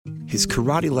his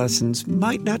karate lessons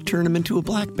might not turn him into a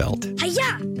black belt.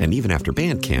 Hi-ya! And even after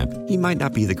band camp, he might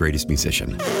not be the greatest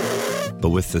musician.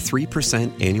 But with the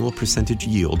 3% annual percentage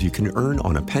yield you can earn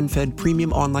on a PenFed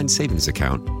premium online savings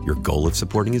account, your goal of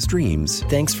supporting his dreams...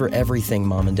 Thanks for everything,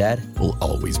 Mom and Dad. ...will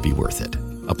always be worth it.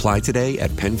 Apply today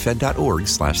at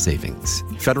PenFed.org/savings.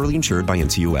 Federally insured by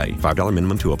NCUA. $5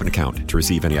 minimum to open account. To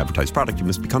receive any advertised product, you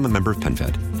must become a member of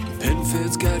PenFed.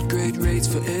 PenFed's got great rates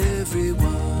for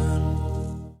everyone.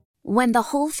 When the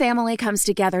whole family comes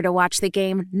together to watch the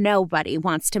game, nobody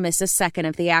wants to miss a second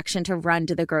of the action to run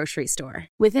to the grocery store.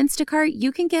 With Instacart,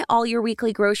 you can get all your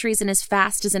weekly groceries in as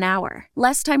fast as an hour.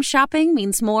 Less time shopping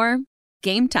means more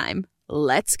game time.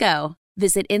 Let's go.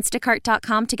 Visit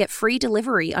instacart.com to get free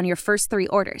delivery on your first 3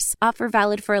 orders. Offer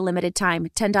valid for a limited time.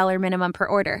 $10 minimum per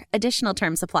order. Additional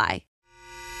terms apply.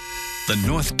 The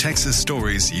North Texas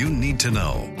stories you need to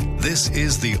know. This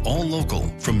is the All Local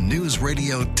from News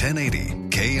Radio 1080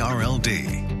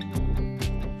 KRLD.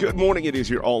 Good morning. It is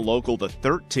your All Local, the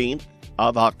 13th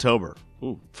of October.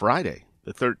 Friday,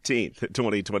 the 13th,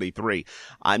 2023.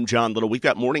 I'm John Little. We've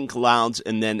got morning clouds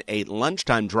and then a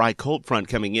lunchtime dry cold front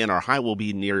coming in. Our high will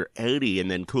be near 80 and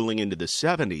then cooling into the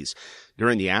 70s.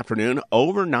 During the afternoon,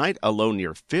 overnight, a low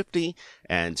near 50,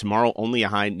 and tomorrow only a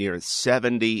high near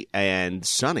 70 and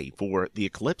sunny for the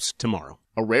eclipse tomorrow.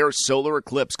 A rare solar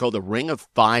eclipse called the Ring of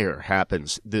Fire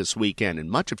happens this weekend, and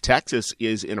much of Texas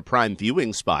is in a prime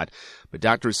viewing spot, but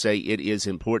doctors say it is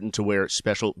important to wear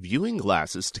special viewing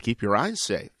glasses to keep your eyes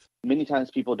safe. Many times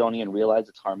people don't even realize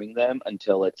it's harming them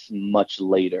until it's much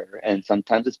later, and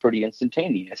sometimes it's pretty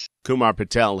instantaneous. Kumar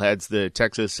Patel heads the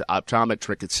Texas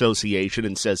Optometric Association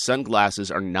and says sunglasses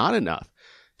are not enough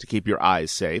to keep your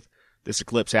eyes safe. This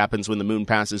eclipse happens when the moon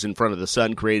passes in front of the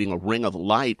sun, creating a ring of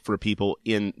light for people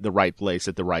in the right place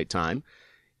at the right time.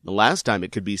 The last time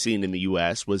it could be seen in the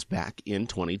U.S. was back in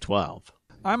 2012.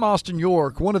 I'm Austin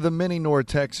York. One of the many North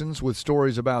Texans with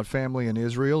stories about family in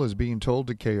Israel is being told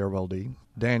to KRLD.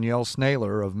 Danielle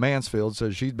Snaler of Mansfield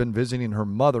says she'd been visiting her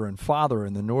mother and father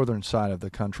in the northern side of the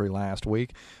country last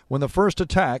week when the first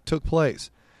attack took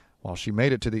place. While she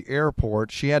made it to the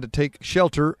airport, she had to take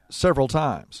shelter several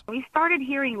times. We started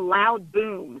hearing loud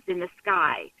booms in the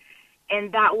sky,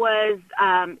 and that was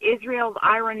Israel's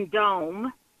Iron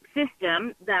Dome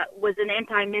system that was an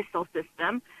anti-missile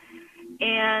system.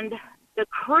 And the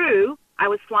crew, I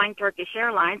was flying Turkish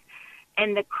Airlines,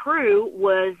 and the crew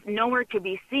was nowhere to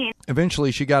be seen.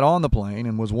 Eventually, she got on the plane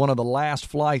and was one of the last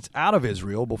flights out of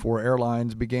Israel before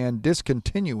airlines began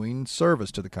discontinuing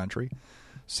service to the country.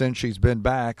 Since she's been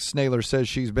back, Snaler says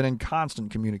she's been in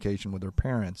constant communication with her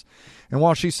parents. And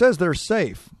while she says they're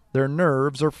safe, their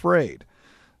nerves are frayed.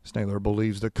 Snaler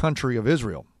believes the country of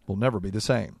Israel will never be the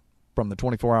same. From the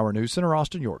 24-Hour News Center,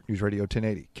 Austin York, News Radio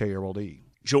 1080, KRLD.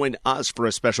 Join us for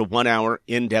a special 1-hour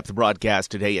in-depth broadcast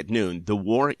today at noon, The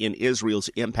War in Israel's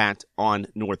Impact on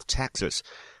North Texas.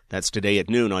 That's today at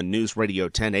noon on News Radio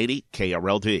 1080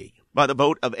 KRLD. By the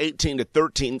vote of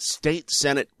 18-13, state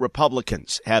Senate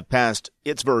Republicans have passed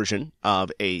its version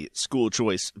of a school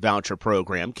choice voucher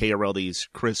program. KRLD's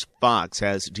Chris Fox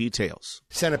has details.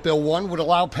 Senate Bill 1 would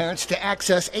allow parents to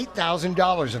access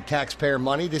 $8,000 of taxpayer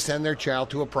money to send their child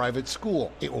to a private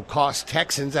school. It will cost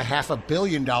Texans $500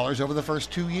 million over the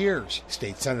first 2 years.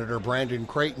 State Senator Brandon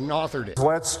Creighton authored it.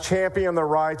 Let's champion the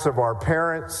rights of our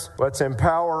parents. Let's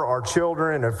empower our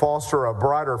children and foster a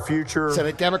brighter future.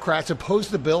 Senate Democrats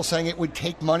opposed the bill, saying it would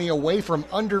take money away from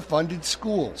underfunded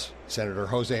schools. Senator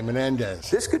Jose Menendez.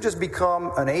 This could just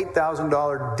become an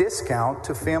 $8,000 discount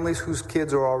to families whose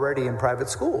kids are already in private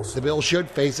schools. The bill should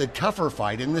face a tougher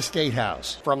fight in the State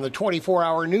House. From the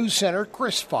 24-Hour News Center,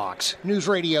 Chris Fox, News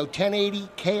Radio 1080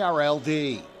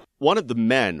 KRLD. One of the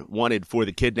men wanted for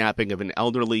the kidnapping of an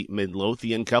elderly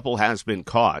Midlothian couple has been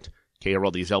caught.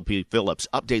 KRLD's LP Phillips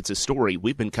updates a story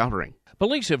we've been covering.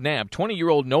 Police have nabbed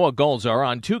 20-year-old Noah Gulzar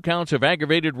on 2 counts of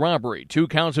aggravated robbery, 2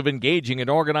 counts of engaging in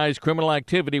organized criminal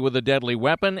activity with a deadly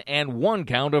weapon, and 1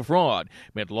 count of fraud.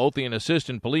 Midlothian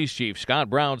Assistant Police Chief Scott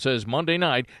Brown says Monday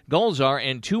night, Gulzar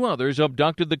and 2 others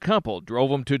abducted the couple,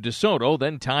 drove them to DeSoto,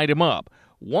 then tied him up.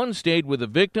 1 stayed with the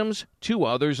victims, 2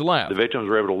 others left. The victims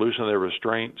were able to loosen their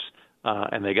restraints,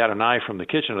 and they got a knife from the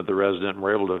kitchen of the resident and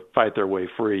were able to fight their way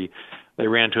free. They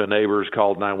ran to a neighbor's,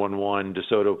 called 911.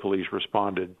 DeSoto police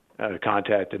responded,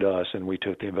 contacted us, and we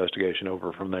took the investigation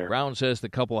over from there. Brown says the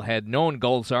couple had known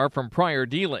Gulzar from prior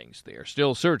dealings. They are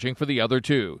still searching for the other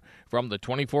 2. From the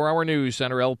 24-Hour News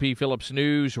Center, LP Phillips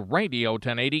News, Radio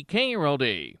 1080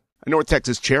 KRLD. A North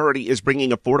Texas charity is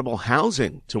bringing affordable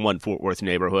housing to one Fort Worth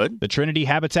neighborhood. The Trinity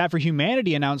Habitat for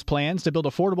Humanity announced plans to build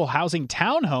affordable housing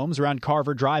townhomes around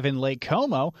Carver Drive in Lake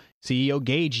Como. CEO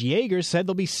Gage Yeager said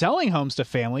they'll be selling homes to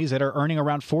families that are earning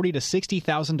around $40,000 to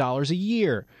 $60,000 a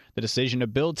year. The decision to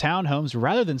build townhomes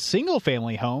rather than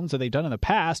single-family homes that they've done in the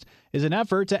past is an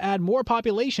effort to add more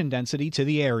population density to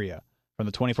the area. From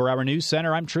the 24-Hour News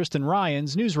Center, I'm Tristan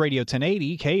Ryans, News Radio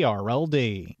 1080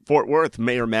 KRLD. Fort Worth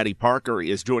Mayor Maddie Parker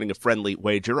is joining a friendly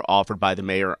wager offered by the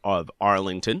mayor of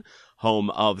Arlington, home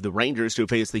of the Rangers, to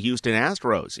face the Houston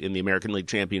Astros in the American League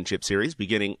Championship Series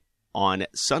beginning on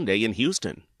Sunday in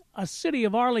Houston. A City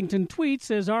of Arlington tweet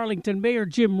says Arlington Mayor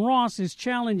Jim Ross is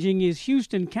challenging his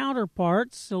Houston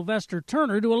counterpart, Sylvester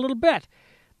Turner, to a little bet.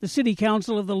 The city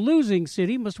council of the losing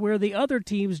city must wear the other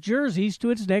team's jerseys to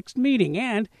its next meeting,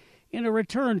 and in a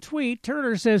return tweet,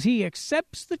 Turner says he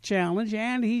accepts the challenge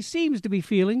and he seems to be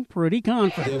feeling pretty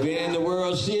confident. They've been in the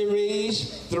World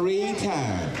Series 3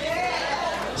 times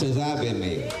since I've been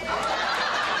mayor.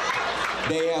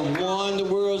 They have won the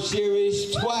World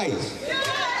Series twice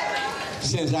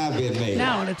since I've been mayor.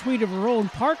 Now, in a tweet of her own,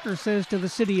 Parker says to the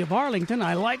city of Arlington,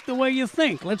 I like the way you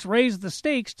think. Let's raise the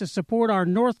stakes to support our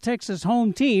North Texas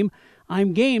home team.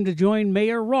 I'm game to join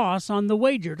Mayor Ross on the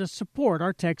wager to support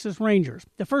our Texas Rangers.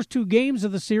 The first 2 games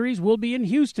of the series will be in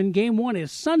Houston. Game 1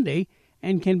 is Sunday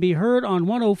and can be heard on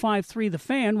 105.3 The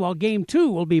Fan, while Game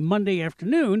 2 will be Monday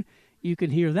afternoon. You can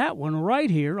hear that one right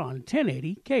here on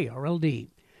 1080 KRLD.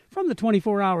 From the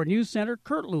 24-Hour News Center,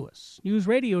 Kurt Lewis, News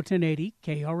Radio 1080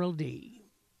 KRLD.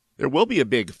 There will be a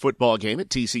big football game at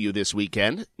TCU this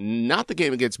weekend. Not the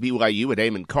game against BYU at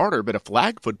Amon Carter, but a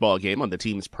flag football game on the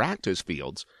team's practice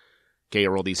fields.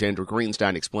 KRLD's Andrew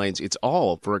Greenstein explains it's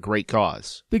all for a great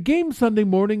cause. The game Sunday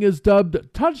morning is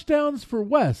dubbed Touchdowns for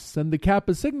Wes, and the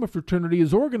Kappa Sigma fraternity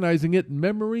is organizing it in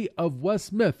memory of Wes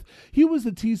Smith. He was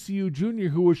a TCU junior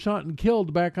who was shot and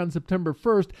killed back on September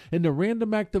 1st in a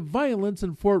random act of violence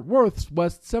in Fort Worth's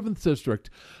West 7th District.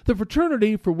 The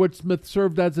fraternity, for which Smith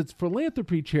served as its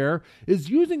philanthropy chair, is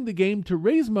using the game to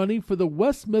raise money for the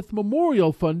Wes Smith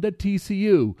Memorial Fund at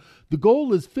TCU. The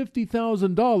goal is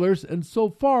 $50,000, and so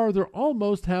far they're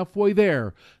almost halfway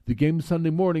there. The game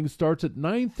Sunday morning starts at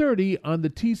 9:30 on the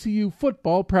TCU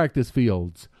football practice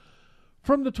fields.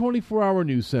 From the 24-Hour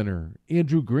News Center,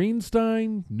 Andrew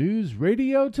Greenstein, News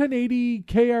Radio 1080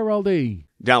 KRLD.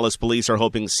 Dallas police are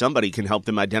hoping somebody can help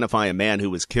them identify a man who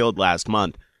was killed last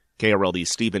month.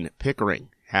 KRLD's Stephen Pickering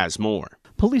has more.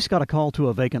 Police got a call to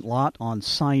a vacant lot on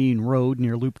Cyene Road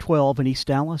near Loop 12 in East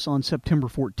Dallas on September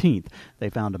 14th.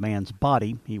 They found a man's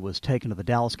body. He was taken to the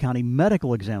Dallas County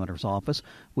Medical Examiner's office,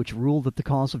 which ruled that the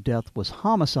cause of death was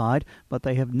homicide, but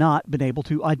they have not been able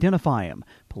to identify him.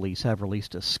 Police have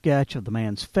released a sketch of the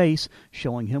man's face,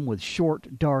 showing him with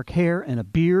short, dark hair and a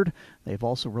beard. They've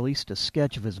also released a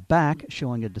sketch of his back,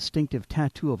 showing a distinctive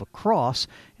tattoo of a cross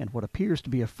and what appears to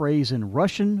be a phrase in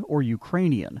Russian or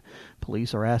Ukrainian.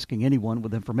 Police are asking anyone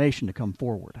with information to come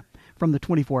forward. From the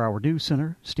 24-Hour News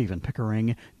Center, Stephen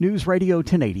Pickering, News Radio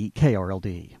 1080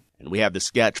 KRLD. And we have the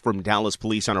sketch from Dallas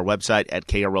Police on our website at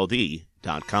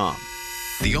KRLD.com.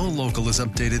 The All Local is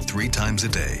updated 3 times a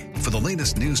day. For the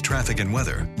latest news, traffic, and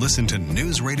weather, listen to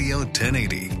News Radio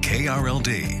 1080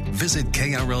 KRLD. Visit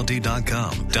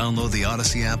KRLD.com, download the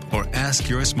Odyssey app, or ask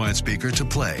your smart speaker to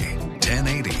play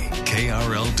 1080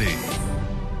 KRLD.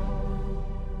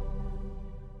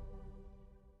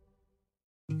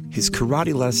 His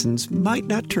karate lessons might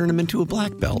not turn him into a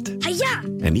black belt. Hi-ya!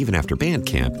 And even after band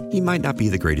camp, he might not be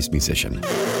the greatest musician.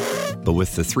 But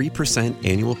with the 3%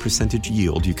 annual percentage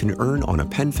yield you can earn on a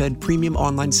PenFed premium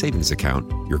online savings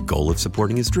account, your goal of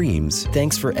supporting his dreams...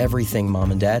 Thanks for everything,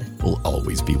 Mom and Dad. ...will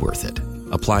always be worth it.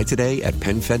 Apply today at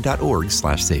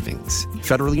PenFed.org/savings.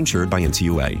 Federally insured by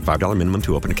NCUA. $5 minimum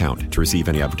to open account. To receive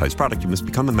any advertised product, you must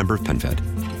become a member of PenFed.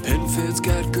 PenFed's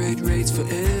got great rates for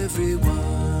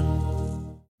everyone.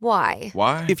 Why?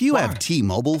 Why? If you have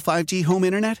T-Mobile 5G home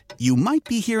internet, you might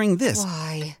be hearing this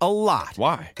Why? a lot.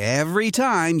 Why? Every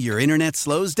time your internet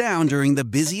slows down during the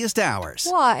busiest hours.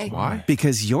 Why? Why?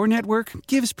 Because your network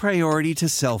gives priority to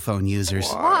cell phone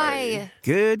users. Why?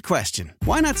 Good question.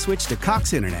 Why not switch to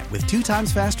Cox Internet with 2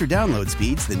 times faster download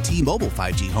speeds than T-Mobile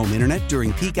 5G home internet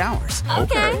during peak hours?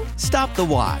 Okay. Stop the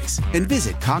whys and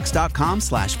visit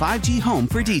Cox.com/5G home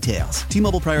for details.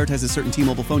 T-Mobile prioritizes certain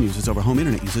T-Mobile phone users over home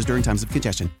internet users during times of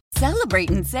congestion. Celebrate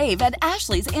and save at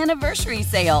Ashley's Anniversary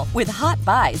Sale. With Hot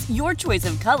Buys, your choice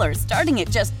of colors starting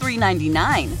at just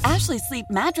 $3.99. Ashley Sleep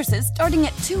mattresses starting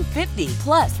at $2.50.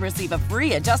 Plus, receive a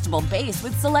free adjustable base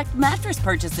with select mattress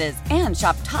purchases. And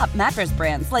shop top mattress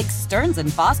brands like Stearns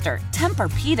 & Foster,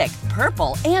 Tempur-Pedic,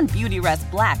 Purple, and Beautyrest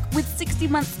Black with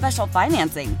 60-month special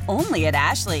financing. Only at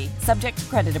Ashley. Subject to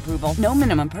credit approval. No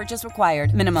minimum purchase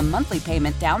required. Minimum monthly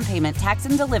payment, down payment, tax,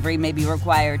 and delivery may be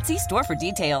required. See store for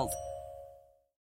details.